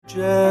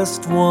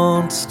just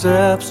want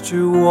steps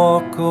to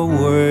walk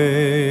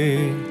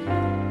away.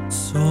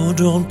 So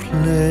don't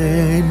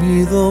play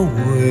me the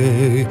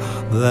way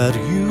that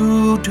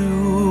you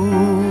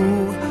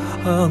do.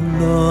 Our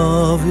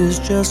love is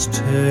just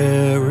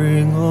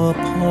tearing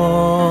apart.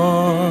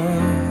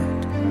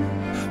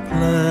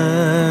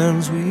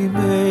 Plans we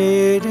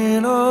made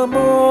in a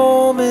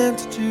moment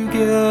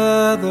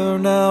together,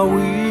 now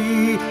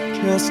we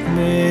just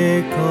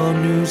make a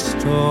new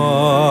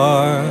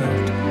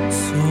start.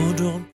 So